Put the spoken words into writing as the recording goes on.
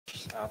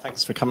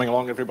Thanks for coming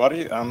along,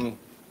 everybody.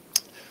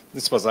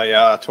 This was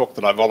a talk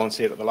that I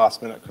volunteered at the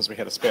last minute because we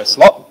had a spare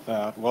slot.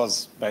 It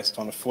was based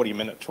on a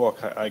 40-minute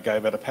talk I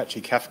gave at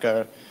Apache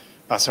Kafka,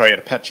 at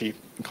Apache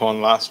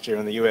Con last year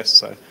in the US,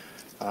 so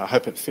I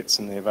hope it fits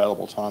in the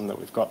available time that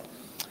we've got.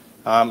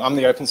 I'm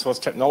the Open Source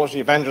Technology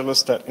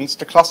Evangelist at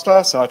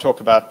Instaclustr, so I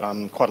talk about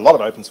quite a lot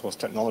of open source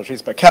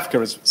technologies, but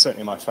Kafka is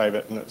certainly my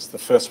favorite, and it's the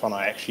first one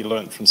I actually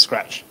learned from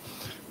scratch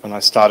when I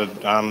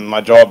started my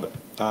job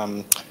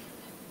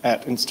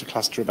at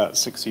Instaclustr about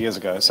 6 years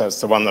ago. So it's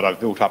the one that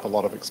I've built up a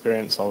lot of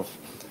experience of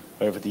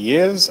over the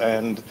years.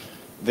 And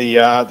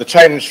the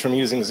change from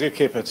using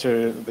ZooKeeper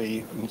to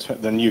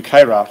the new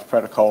KRaft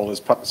protocol is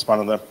perhaps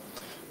one of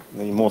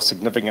the more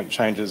significant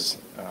changes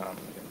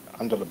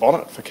under the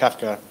bonnet for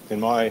Kafka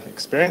in my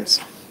experience.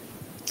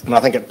 And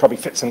I think it probably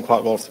fits in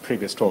quite well with the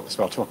previous talk as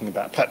well, talking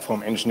about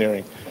platform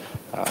engineering.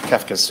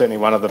 Kafka is certainly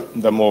one of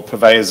the more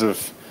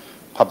pervasive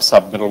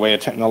pub-sub middleware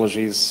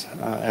technologies,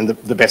 and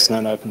the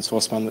best-known open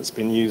source one that's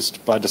been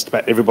used by just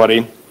about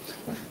everybody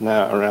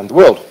now around the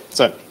world.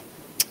 So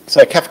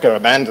Kafka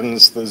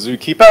abandons the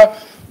ZooKeeper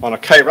on a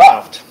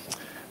KRaft.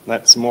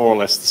 That's more or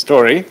less the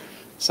story.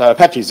 So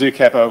Apache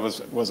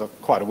ZooKeeper was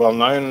quite a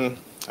well-known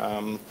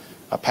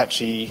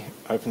Apache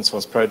open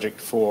source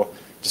project for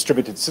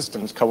distributed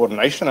systems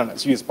coordination, and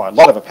it's used by a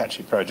lot of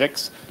Apache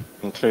projects,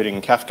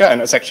 including Kafka,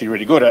 and it's actually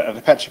really good. At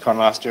ApacheCon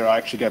last year, I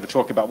actually gave a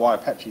talk about why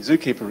Apache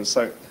ZooKeeper is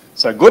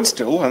so good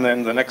still, and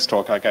then the next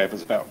talk I gave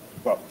was about,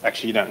 well,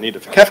 actually you don't need it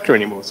for Kafka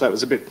anymore, so it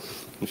was a bit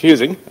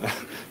confusing,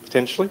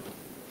 potentially.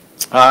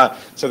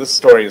 So this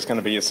story is going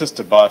to be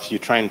assisted by a few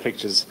train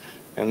pictures,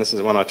 and this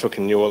is one I took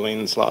in New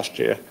Orleans last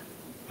year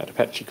at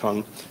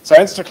ApacheCon. So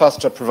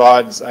Instaclustr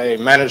provides a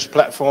managed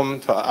platform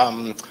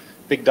for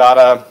big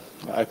data,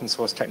 open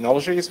source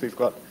technologies. We've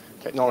got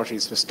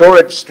technologies for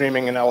storage,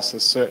 streaming,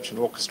 analysis, search, and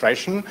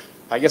orchestration.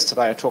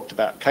 Yesterday I talked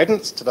about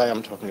Cadence, today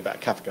I'm talking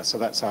about Kafka, so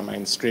that's our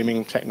main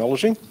streaming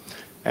technology.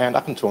 And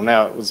up until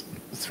now it was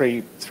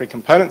three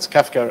components: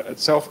 Kafka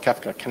itself,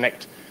 Kafka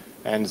Connect,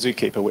 and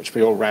ZooKeeper, which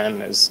we all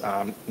ran as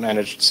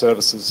managed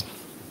services.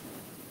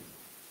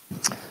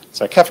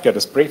 So Kafka,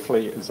 just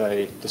briefly, is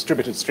a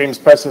distributed streams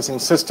processing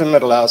system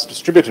that allows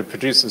distributed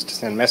producers to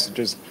send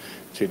messages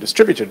to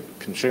distributed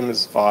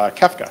consumers via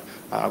Kafka,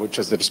 which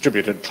is a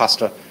distributed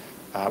cluster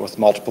with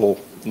multiple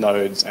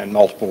nodes and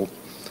multiple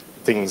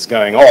things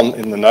going on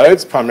in the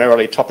nodes,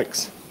 primarily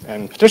topics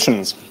and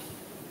petitions.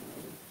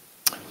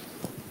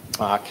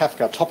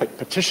 Kafka topic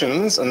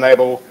petitions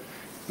enable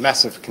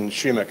massive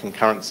consumer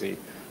concurrency.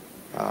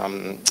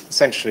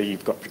 Essentially,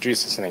 you've got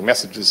producers sending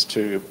messages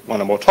to one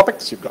or more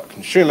topics, you've got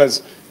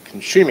consumers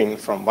consuming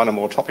from one or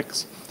more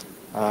topics,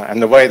 and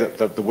the way that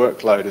the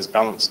workload is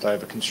balanced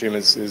over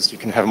consumers is you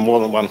can have more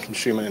than one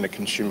consumer in a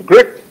consumer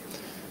group,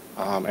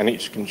 and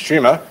each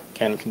consumer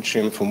can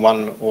consume from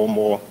one or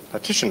more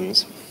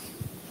petitions.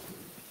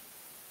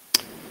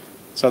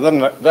 So then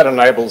that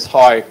enables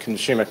high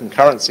consumer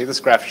concurrency. This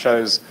graph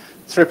shows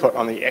throughput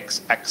on the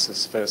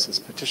x-axis versus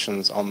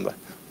petitions on the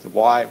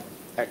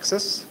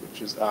y-axis,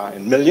 which is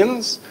in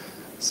millions.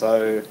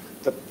 So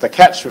the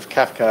catch with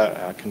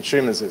Kafka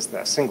consumers is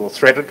they're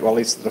single-threaded, or at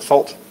least the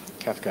default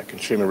Kafka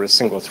consumer is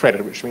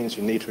single-threaded, which means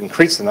you need to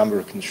increase the number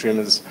of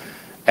consumers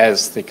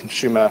as the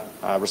consumer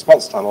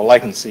response time or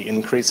latency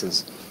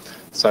increases.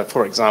 So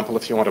for example,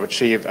 if you want to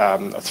achieve a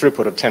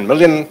throughput of 10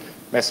 million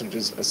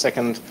messages a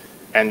second,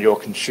 and your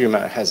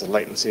consumer has a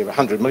latency of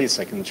 100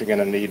 milliseconds, you're going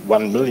to need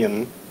 1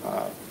 million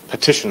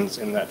petitions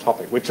in that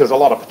topic, which is a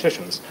lot of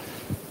petitions.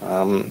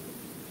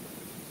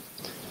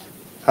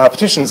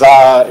 Petitions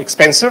are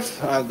expensive.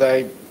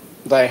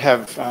 They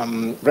have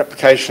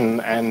replication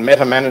and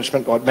meta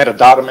management or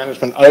metadata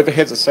management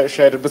overheads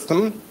associated with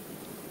them.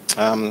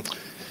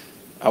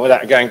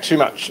 Without going too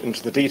much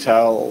into the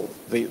detail,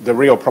 the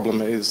real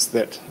problem is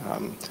that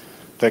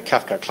the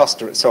Kafka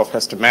cluster itself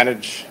has to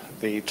manage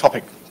the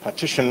topic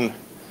partition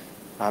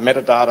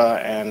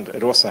metadata, and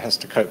it also has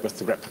to cope with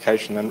the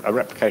replication, and a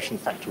replication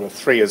factor of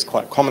 3 is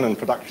quite common in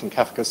production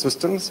Kafka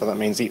systems, so that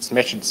means each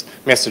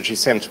message you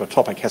send to a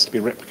topic has to be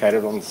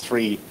replicated on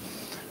 3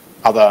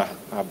 other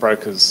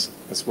brokers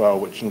as well,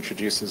 which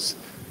introduces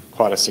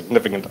quite a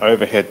significant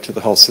overhead to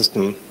the whole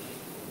system.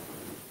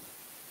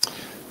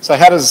 So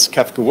how does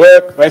Kafka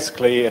work?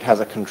 Basically, it has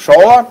a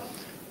controller.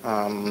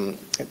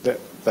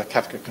 The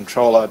Kafka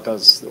controller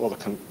does all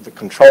the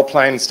control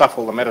plane stuff,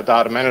 all the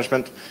metadata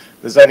management.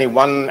 There's only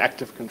one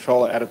active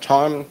controller at a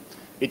time.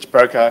 Each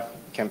broker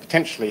can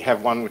potentially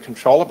have one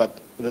controller,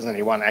 but there's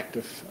only one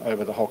active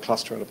over the whole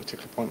cluster at a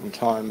particular point in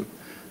time.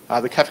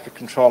 The Kafka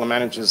controller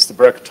manages the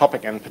broker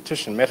topic and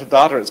petition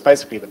metadata. It's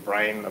basically the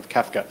brain of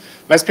Kafka.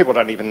 Most people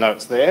don't even know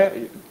it's there.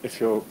 If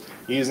you're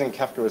using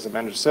Kafka as a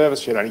managed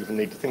service, you don't even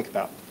need to think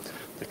about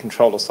the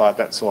controller side.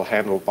 That's all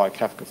handled by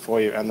Kafka for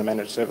you and the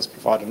managed service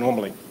provider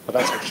normally. But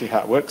that's actually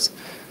how it works.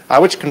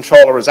 Which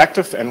controller is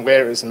active and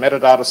where is the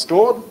metadata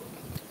stored?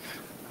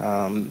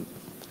 Well,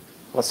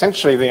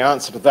 essentially the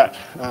answer to that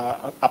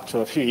up to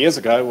a few years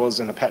ago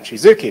was in Apache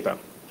ZooKeeper.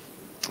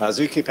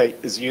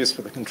 ZooKeeper is used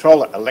for the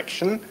controller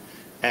election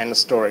and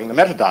storing the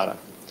metadata.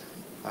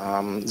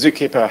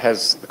 ZooKeeper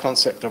has the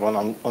concept of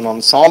an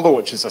ensemble,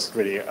 which is just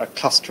really a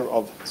cluster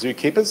of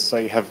ZooKeepers. So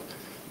you have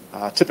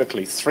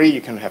typically 3,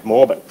 you can have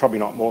more, but probably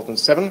not more than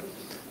 7.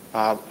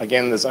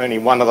 Again, there's only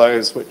one of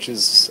those which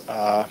is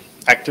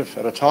active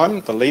at a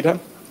time, the leader,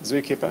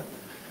 ZooKeeper.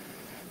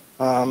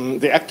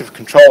 The active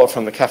controller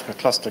from the Kafka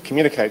cluster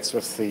communicates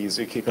with the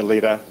ZooKeeper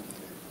leader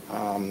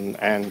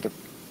and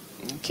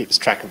keeps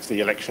track of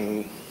the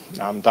election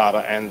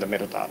data and the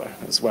metadata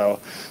as well.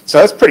 So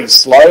that's pretty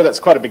slow. That's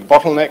quite a big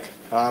bottleneck.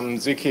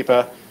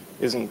 ZooKeeper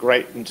isn't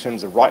great in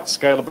terms of write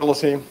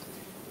scalability.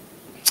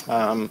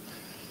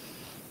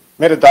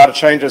 Metadata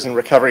changes and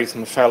recovery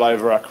from the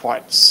failover are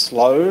quite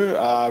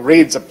slow.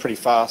 Reads are pretty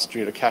fast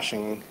due to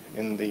caching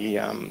in the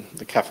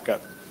Kafka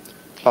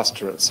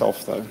cluster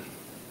itself, though.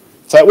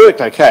 So it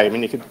worked okay. I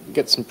mean, you could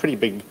get some pretty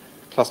big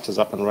clusters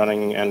up and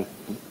running and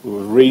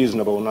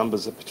reasonable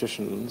numbers of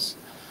partitions.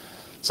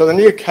 So the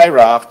new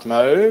KRaft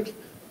mode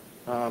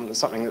is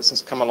something that's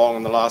just come along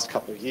in the last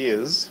couple of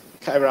years.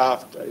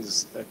 KRaft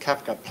is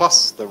Kafka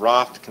plus the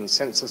Raft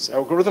consensus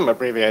algorithm,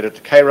 abbreviated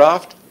to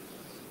KRaft.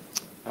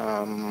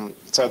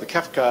 So the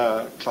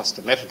Kafka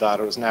cluster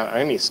metadata is now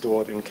only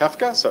stored in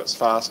Kafka, so it's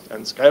fast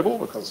and scalable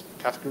because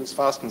Kafka is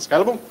fast and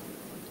scalable.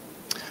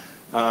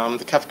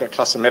 The Kafka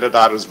cluster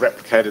metadata is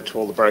replicated to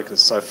all the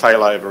brokers, so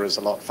failover is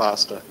a lot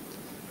faster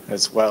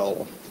as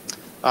well.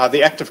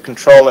 The active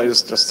controller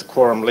is just the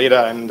quorum leader,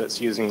 and it's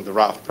using the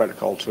Raft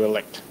protocol to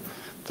elect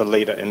the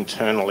leader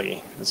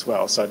internally as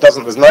well. So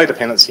there's no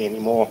dependency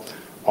anymore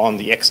on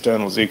the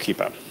external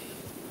ZooKeeper.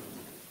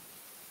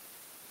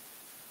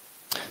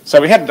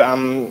 So we had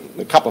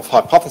a couple of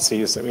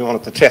hypotheses that we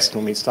wanted to test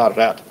when we started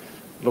out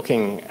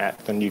looking at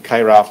the new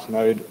KRaft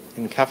mode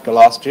in Kafka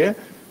last year.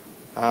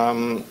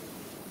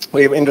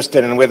 We were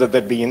interested in whether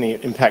there'd be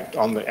any impact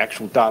on the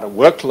actual data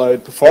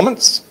workload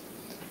performance,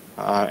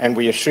 and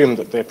we assumed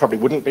that there probably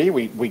wouldn't be.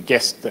 We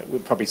guessed that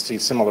we'd probably see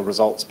similar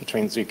results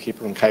between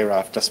ZooKeeper and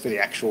KRaft just for the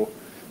actual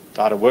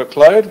data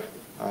workload.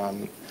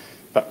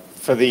 But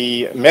for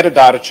the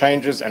metadata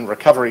changes and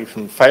recovery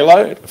from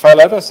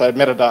failover, so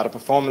metadata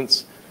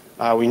performance,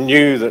 we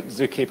knew that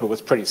ZooKeeper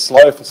was pretty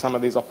slow for some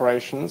of these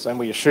operations, and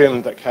we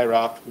assumed that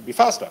KRaft would be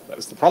faster. That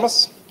was the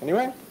promise,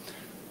 anyway.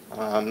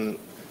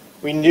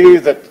 We knew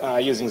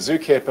that using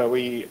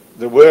ZooKeeper,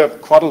 there were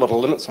quite a lot of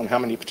limits on how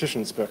many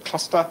partitions per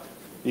cluster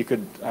you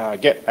could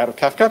get out of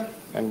Kafka,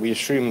 and we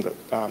assumed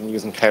that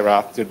using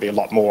KRaft there'd be a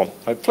lot more,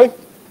 hopefully.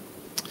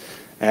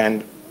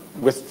 And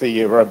with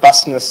the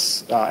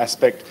robustness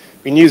aspect,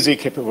 we knew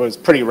ZooKeeper was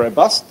pretty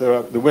robust.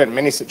 There weren't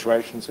many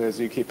situations where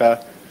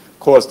ZooKeeper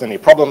caused any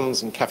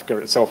problems, and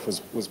Kafka itself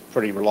was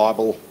pretty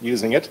reliable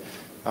using it.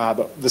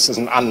 But this is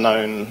an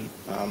unknown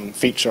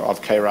feature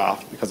of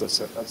KRaft because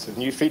it's a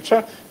new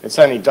feature. It's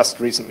only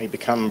just recently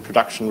become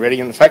production ready.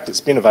 In fact,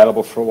 it's been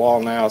available for a while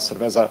now, sort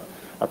of as a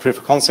proof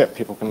of concept.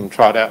 People can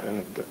try it out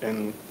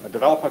in a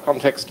developer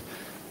context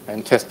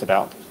and test it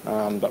out.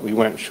 But we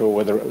weren't sure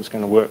whether it was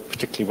going to work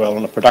particularly well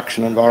in a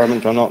production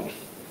environment or not.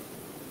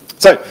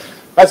 So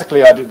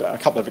basically, I did a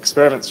couple of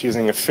experiments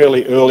using a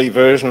fairly early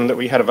version that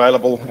we had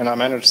available in our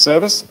managed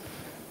service.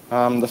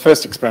 The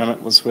first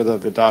experiment was whether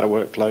the data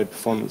workload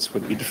performance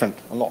would be different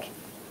or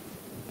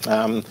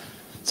not.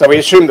 So we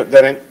assumed that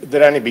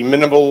there'd only be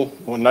minimal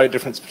or no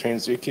difference between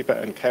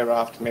ZooKeeper and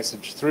KRaft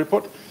message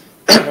throughput.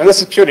 And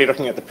this is purely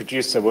looking at the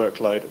producer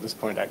workload at this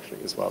point,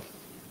 actually, as well.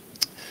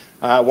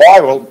 Why?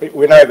 Well,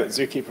 we know that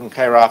ZooKeeper and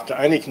KRaft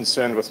are only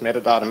concerned with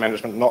metadata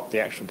management, not the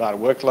actual data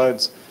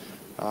workloads.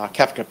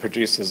 Kafka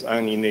producers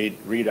only need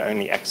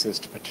read-only access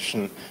to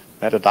partition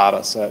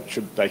metadata, so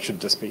they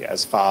should just be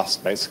as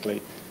fast,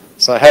 basically.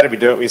 So how did we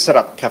do it? We set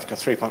up Kafka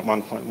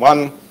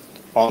 3.1.1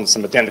 on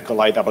some identical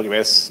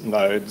AWS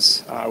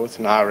nodes with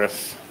an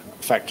RF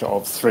factor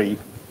of 3.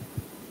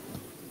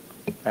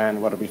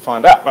 And what did we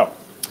find out? Well,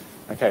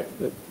 okay,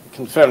 it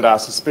confirmed our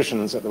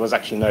suspicions that there was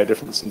actually no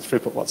difference in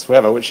throughput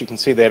whatsoever, which you can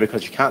see there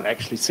because you can't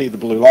actually see the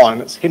blue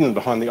line. It's hidden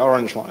behind the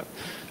orange line.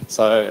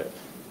 So,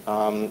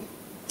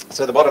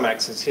 so the bottom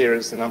axis here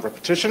is the number of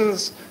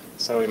partitions.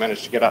 So we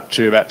managed to get up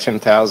to about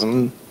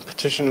 10,000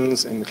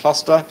 partitions in the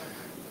cluster.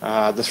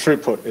 The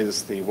throughput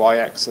is the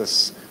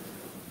y-axis.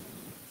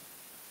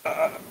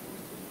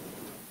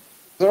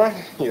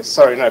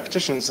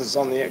 Partitions is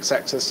on the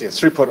x-axis. Yeah,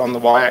 throughput on the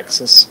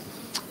y-axis.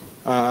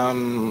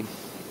 And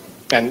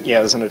yeah,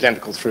 there's an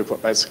identical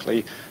throughput,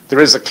 basically. There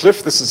is a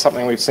cliff. This is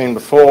something we've seen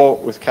before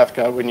with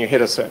Kafka. When you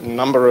hit a certain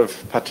number of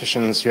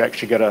partitions, you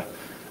actually get a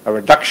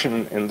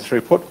reduction in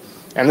throughput.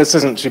 And this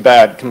isn't too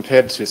bad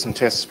compared to some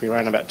tests we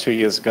ran about 2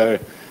 years ago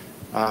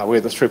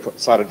where the throughput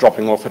started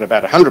dropping off at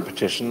about 100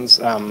 partitions.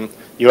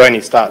 You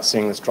only start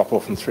seeing this drop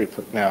off in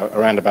throughput now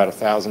around about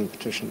 1,000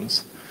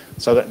 partitions.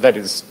 So that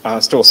is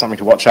still something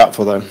to watch out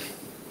for, though.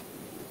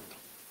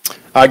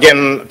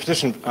 Again,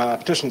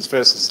 partitions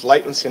versus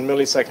latency in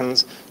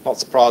milliseconds. Not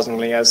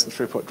surprisingly, as the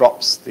throughput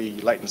drops,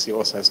 the latency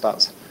also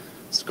starts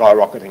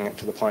skyrocketing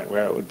to the point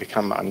where it would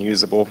become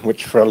unusable,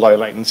 which for a low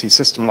latency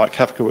system like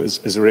Kafka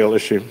is a real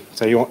issue.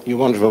 So you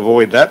want to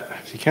avoid that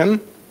if you can.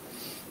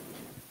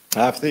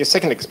 For the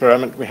second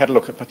experiment, we had a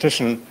look at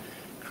partition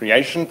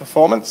creation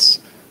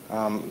performance.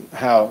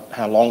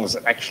 How long does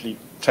it actually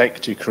take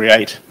to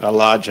create a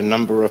larger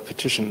number of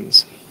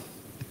partitions?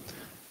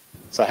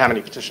 So how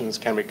many partitions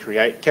can we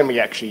create? Can we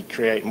actually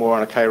create more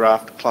on a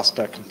KRaft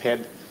cluster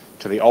compared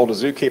to the older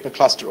ZooKeeper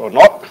cluster or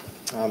not?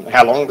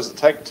 How long does it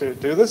take to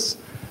do this?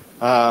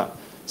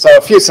 So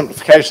a few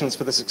simplifications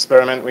for this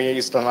experiment. We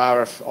used an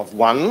RF of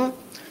 1.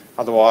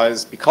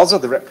 Otherwise, because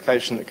of the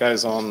replication that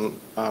goes on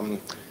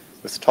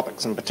with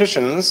topics and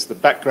partitions, the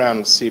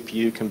background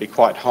CPU can be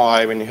quite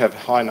high when you have a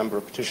high number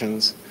of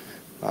partitions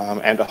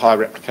and a high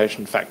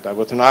replication factor.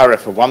 With an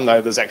RF of 1, though,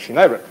 there's actually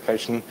no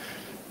replication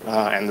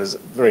and there's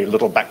very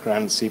little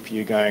background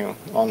CPU going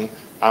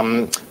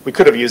on. We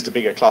could have used a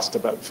bigger cluster,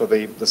 but for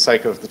the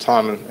sake of the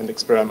time and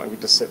experiment, we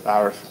just set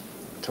RF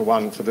to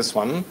 1 for this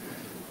one.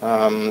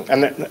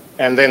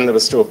 And then there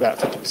was still about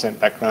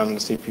 50% background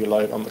CPU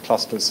load on the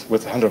clusters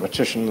with 100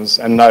 partitions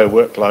and no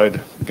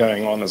workload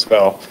going on as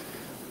well.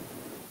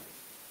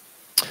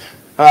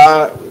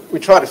 We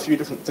tried a few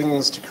different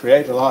things to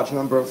create a large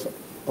number of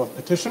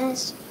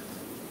partitions.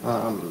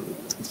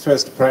 The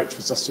first approach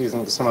was just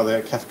using some of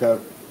the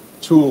Kafka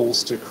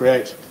tools to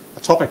create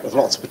a topic with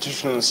lots of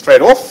partitions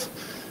straight off.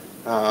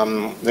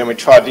 Then we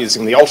tried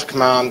using the alter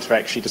command to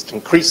actually just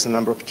increase the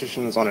number of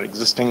partitions on an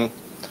existing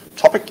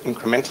topic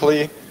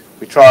incrementally.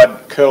 We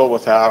tried curl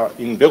with our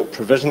inbuilt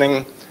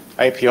provisioning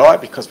API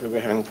because we were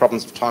having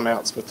problems with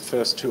timeouts with the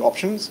first 2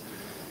 options.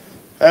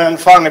 And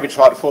finally, we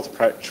tried a fourth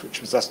approach, which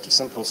was just a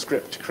simple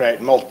script to create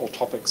multiple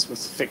topics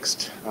with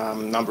fixed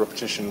number of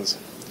partitions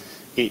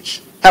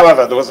each.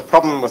 However, there was a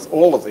problem with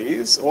all of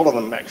these. All of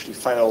them actually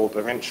failed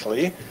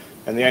eventually,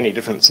 and the only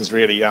difference is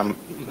really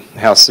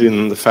how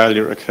soon the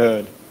failure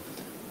occurred.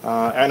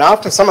 And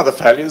after some of the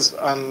failures,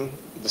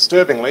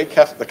 disturbingly,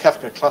 the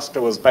Kafka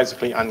cluster was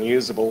basically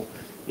unusable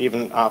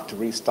even after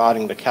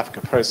restarting the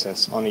Kafka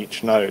process on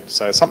each node.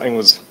 So something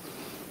was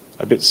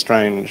a bit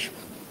strange.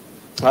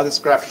 This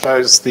graph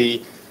shows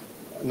the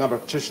number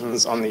of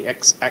partitions on the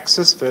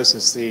x-axis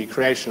versus the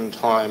creation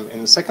time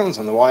in seconds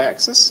on the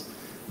y-axis.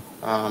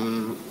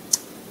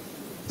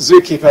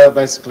 ZooKeeper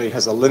basically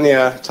has a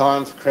linear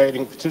time for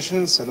creating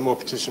partitions, so the more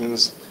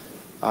partitions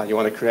you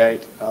want to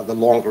create, the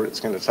longer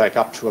it's going to take,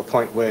 up to a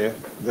point where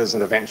there's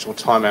an eventual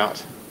timeout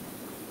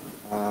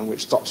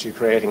which stops you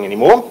creating any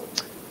more.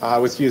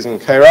 With using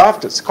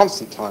KRaft, it's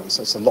constant time,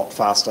 so it's a lot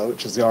faster,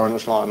 which is the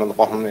orange line on the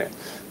bottom there.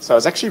 So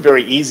it's actually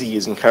very easy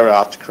using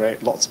KRaft to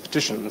create lots of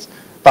partitions,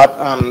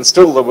 but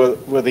still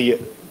with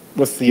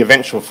the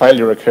eventual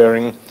failure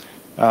occurring,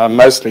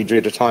 mostly due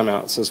to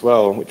timeouts as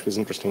well, which was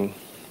interesting.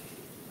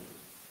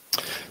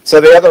 So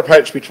the other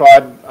approach we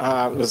tried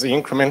was the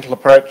incremental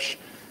approach.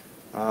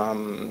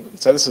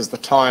 So this is the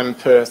time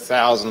per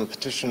 1,000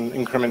 partition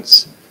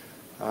increments,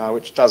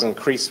 which does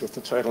increase with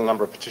the total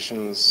number of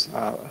partitions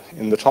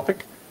in the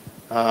topic.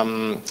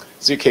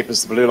 ZooKeeper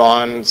is the blue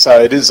line,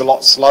 so it is a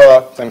lot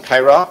slower than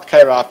KRaft.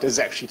 KRaft is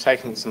actually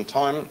taking some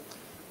time,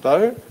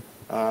 though.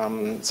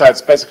 So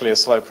it's basically a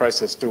slow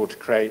process still to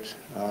create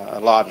a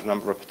large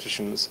number of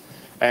partitions,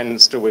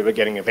 and still we were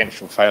getting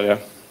eventual failure.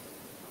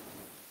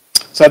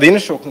 So the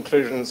initial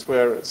conclusions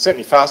were it's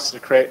certainly faster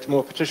to create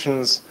more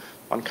partitions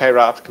on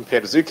KRaft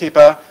compared to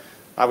ZooKeeper.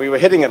 We were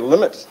hitting a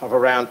limit of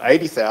around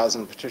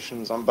 80,000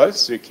 partitions on both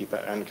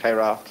ZooKeeper and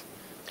KRaft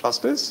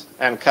clusters,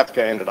 and Kafka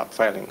ended up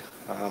failing.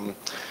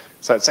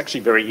 So it's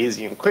actually very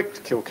easy and quick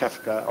to kill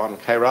Kafka on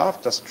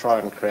KRaft. Just try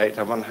and create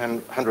a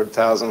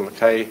 100,000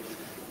 K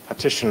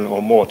partition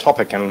or more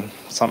topic and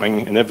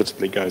something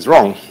inevitably goes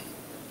wrong.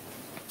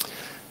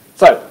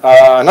 So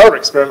another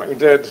experiment we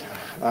did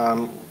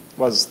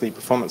was the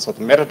performance of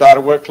the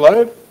metadata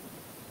workload.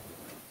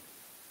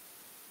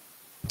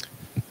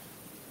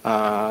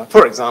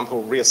 For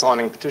example,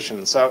 reassigning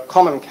partitions. So a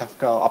common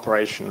Kafka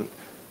operation,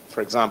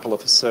 for example,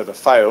 if a server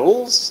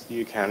fails,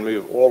 you can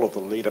move all of the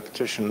leader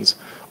partitions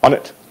on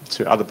it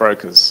to other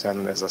brokers,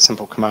 and there's a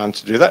simple command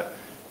to do that.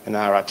 And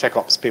our tech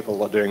ops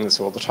people are doing this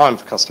all the time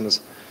for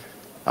customers.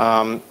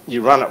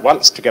 You run it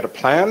once to get a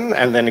plan,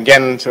 and then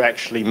again to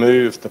actually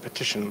move the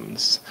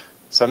partitions.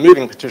 So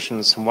moving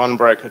partitions from one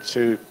broker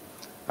to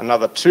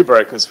another 2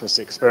 brokers was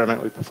the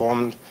experiment we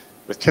performed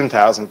with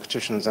 10,000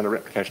 partitions and a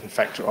replication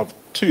factor of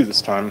 2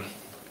 this time.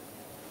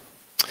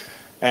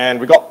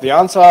 And we got the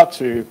answer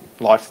to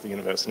life, the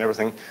universe, and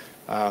everything,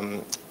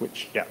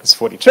 which, yeah, is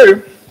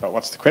 42. But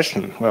what's the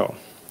question? Well,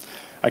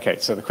 okay,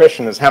 so the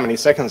question is how many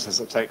seconds does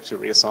it take to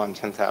reassign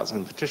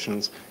 10,000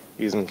 partitions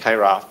using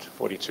KRaft?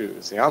 42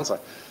 is the answer.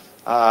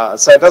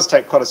 So it does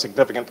take quite a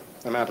significant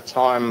amount of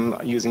time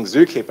using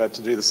ZooKeeper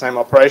to do the same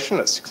operation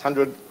at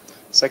 600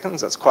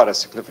 seconds. That's quite a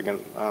significant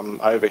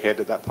overhead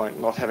at that point,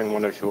 not having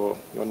one of your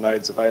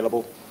nodes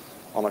available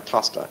on a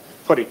cluster.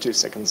 42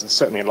 seconds is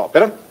certainly a lot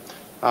better.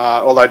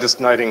 Although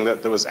just noting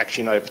that there was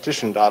actually no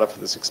partition data for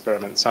this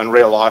experiment. So in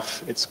real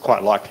life, it's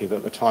quite likely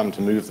that the time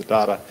to move the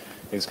data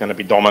is going to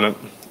be dominant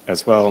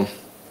as well.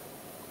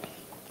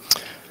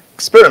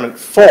 Experiment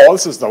 4,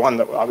 this is the one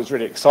that I was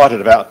really excited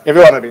about.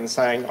 Everyone had been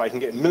saying I can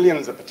get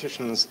millions of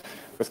partitions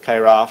with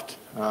KRaft.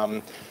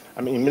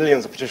 I mean,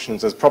 millions of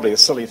petitions is probably a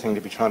silly thing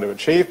to be trying to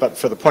achieve, but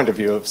for the point of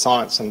view of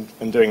science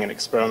and doing an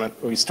experiment,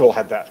 we still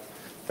had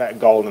that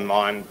goal in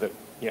mind that,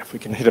 yeah, if we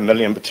can hit 1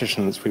 million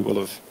petitions, we will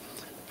have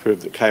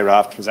proved that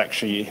KRaft was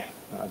actually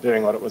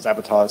doing what it was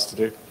advertised to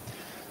do.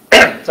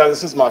 So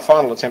this is my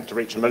final attempt to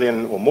reach 1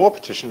 million or more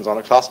petitions on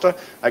a cluster,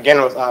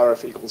 again with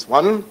RF equals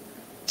 1.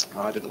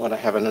 I didn't want to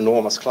have an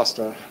enormous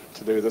cluster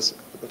to do this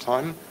at the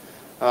time.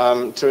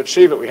 To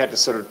achieve it, we had to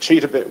sort of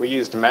cheat a bit. We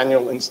used a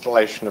manual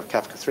installation of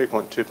Kafka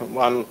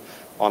 3.2.1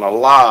 on a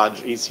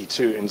large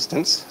EC2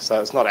 instance, so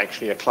it's not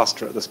actually a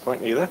cluster at this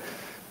point either.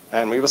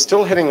 And we were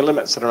still hitting the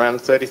limits at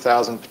around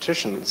 30,000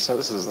 petitions, so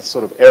this is the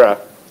sort of error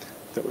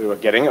that we were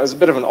getting. It was a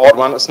bit of an odd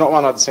one. It's not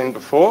one I'd seen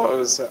before. It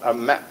was a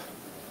map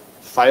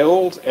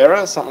failed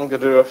error, something to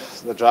do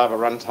with the Java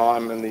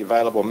runtime and the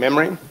available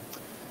memory.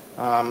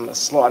 A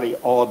slightly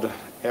odd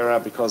error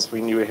because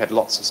we knew we had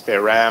lots of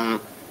spare RAM.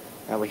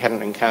 We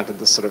hadn't encountered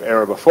this sort of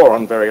error before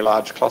on very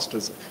large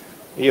clusters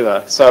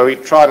either. So we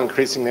tried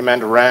increasing the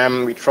amount of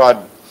RAM. We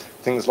tried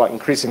things like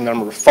increasing the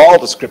number of file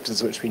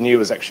descriptors, which we knew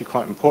was actually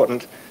quite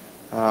important.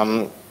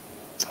 And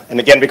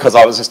again, because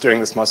I was just doing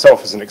this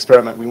myself as an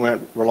experiment, we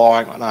weren't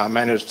relying on our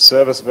managed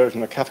service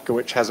version of Kafka,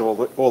 which has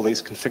all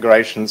these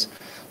configurations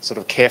sort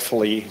of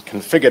carefully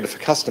configured for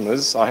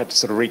customers. I had to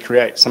sort of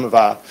recreate some of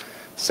our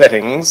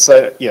settings.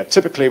 So yeah,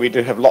 typically we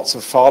do have lots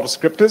of file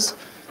descriptors.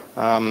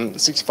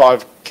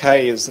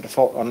 65K is the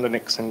default on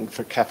Linux, and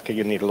for Kafka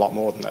you need a lot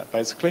more than that,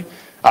 basically.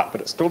 But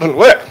it still didn't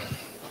work.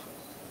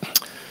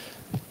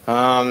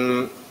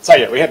 So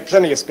yeah, we had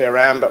plenty of spare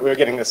RAM, but we were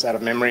getting this out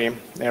of memory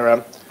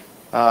error.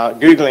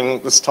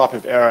 Googling this type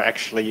of error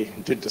actually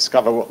did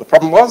discover what the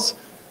problem was.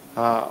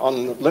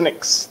 On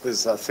Linux,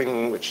 there's a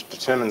thing which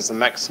determines the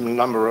maximum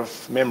number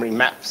of memory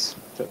maps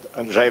that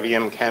a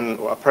JVM can,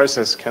 or a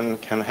process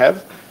can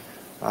have.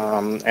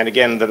 And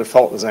again, the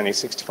default was only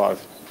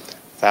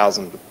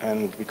 65,000.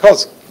 And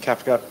because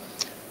Kafka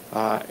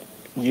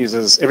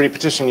every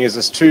petition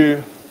uses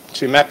two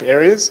map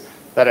areas,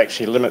 that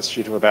actually limits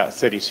you to about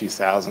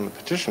 32,000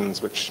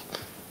 petitions, which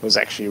was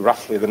actually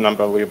roughly the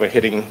number we were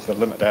hitting the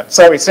limit at.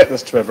 So we set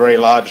this to a very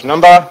large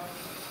number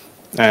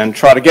and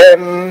tried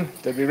again.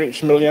 Did we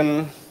reach 1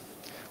 million?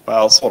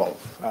 Well, sort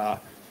of.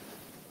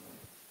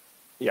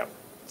 Yeah.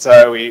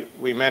 So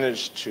we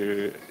managed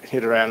to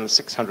hit around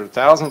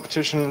 600,000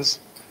 petitions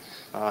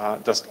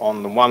just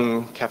on the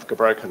one Kafka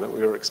broker that we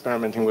were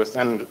experimenting with,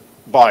 and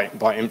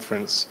by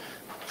inference,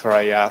 for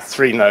a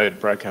 3-node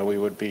broker, we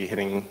would be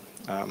hitting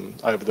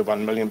over the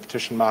 1 million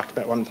petition mark,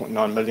 about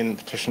 1.9 million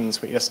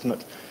petitions we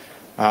estimate.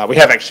 We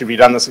have actually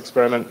redone this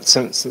experiment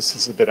since this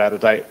is a bit out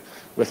of date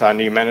with our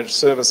new managed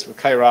service with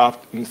KRaft.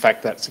 In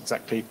fact, that's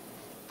exactly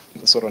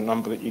the sort of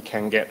number that you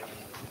can get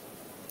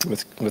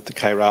with the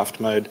KRaft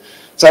mode.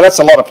 So that's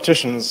a lot of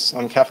petitions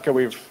on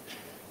Kafka.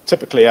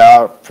 Typically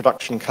our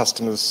production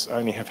customers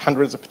only have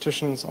hundreds of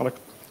petitions on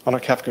a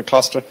Kafka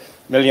cluster.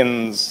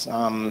 Millions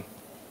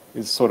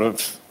is sort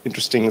of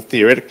interesting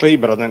theoretically,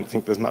 but I don't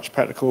think there's much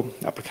practical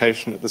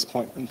application at this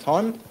point in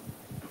time.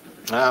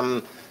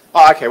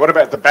 Okay, what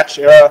about the batch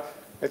error?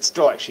 It's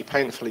still actually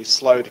painfully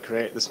slow to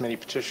create this many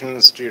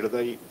petitions due to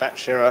the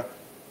batch error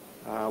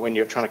when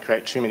you're trying to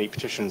create too many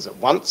petitions at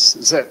once.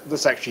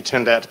 This actually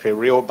turned out to be a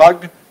real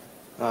bug.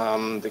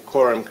 The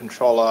quorum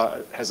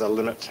controller has a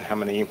limit to how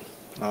many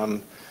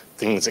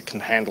things it can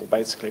handle,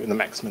 basically, with the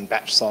maximum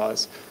batch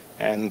size.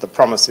 And the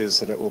promise is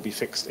that it will be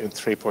fixed in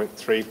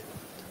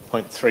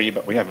 3.3.3,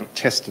 but we haven't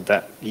tested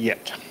that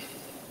yet.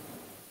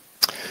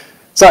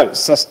 So,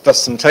 just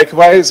some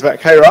takeaways about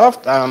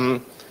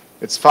KRaft.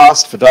 It's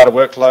fast for data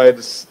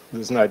workloads.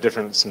 There's no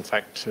difference, in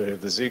fact, to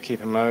the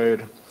ZooKeeper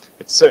mode.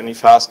 It's certainly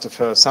faster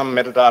for some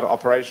metadata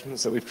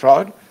operations that we've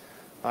tried.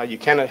 You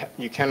can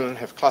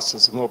have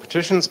clusters of more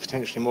petitions,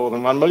 potentially more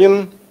than 1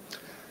 million.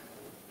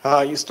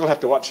 You still have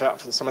to watch out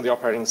for some of the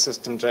operating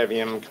system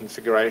JVM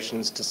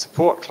configurations to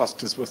support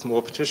clusters with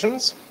more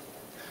petitions.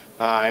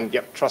 And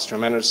yep, trust your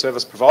managed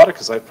service provider,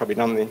 because they've probably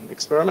done the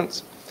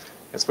experiments.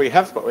 As we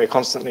have, but we're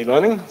constantly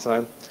learning.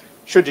 So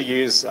should you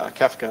use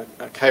Kafka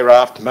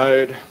KRaft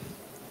mode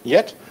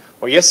yet?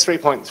 Well, yes,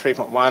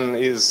 3.3.1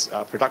 is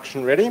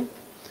production ready.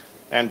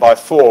 And by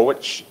 4,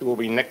 which will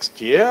be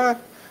next year,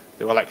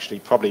 there will actually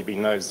probably be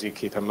no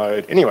ZooKeeper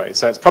mode anyway.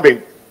 So it's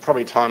probably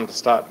time to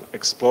start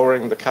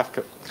exploring the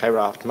Kafka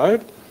KRaft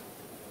mode.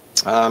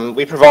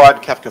 We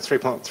provide Kafka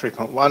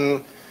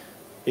 3.3.1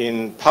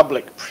 in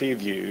public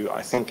preview,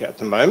 I think, at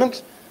the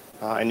moment.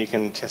 And you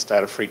can test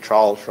out a free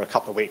trial for a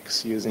couple of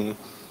weeks using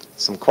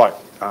some quite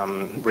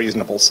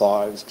reasonable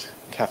sized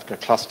Kafka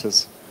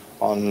clusters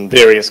on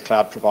various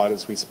cloud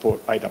providers. We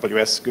support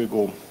AWS,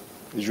 Google,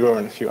 Azure,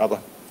 and a few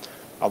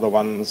other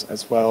ones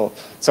as well.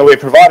 So we're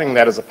providing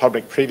that as a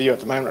public preview at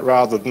the moment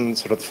rather than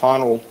sort of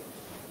final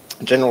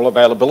general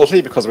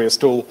availability, because we are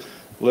still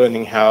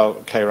learning how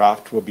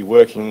KRaft will be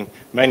working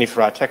mainly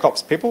for our tech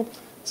ops people.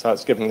 So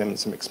it's giving them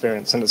some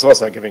experience, and it's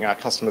also giving our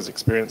customers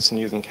experience in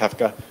using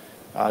Kafka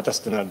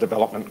just in a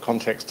development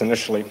context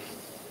initially.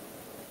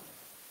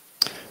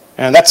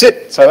 And that's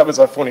it. So that was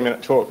a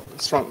 40-minute talk,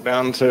 shrunk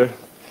down to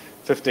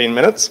 15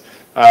 minutes.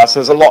 So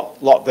there's a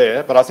lot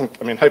there, but I think,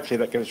 I mean, hopefully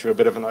that gives you a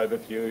bit of an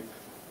overview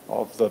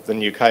of the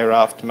new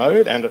KRaft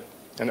mode, and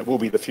it will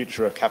be the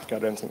future of Kafka. I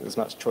don't think there's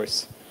much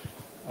choice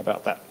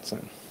about that. So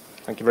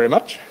thank you very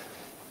much.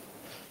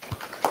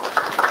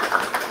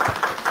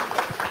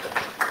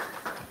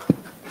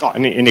 Oh,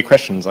 any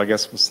questions, I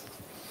guess,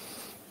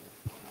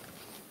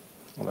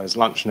 well, there's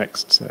lunch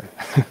next, so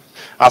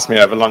ask me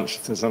over lunch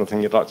if there's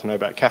anything you'd like to know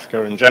about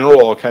Kafka in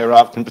general or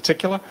KRaft in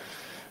particular,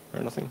 or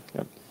anything.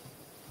 Yep.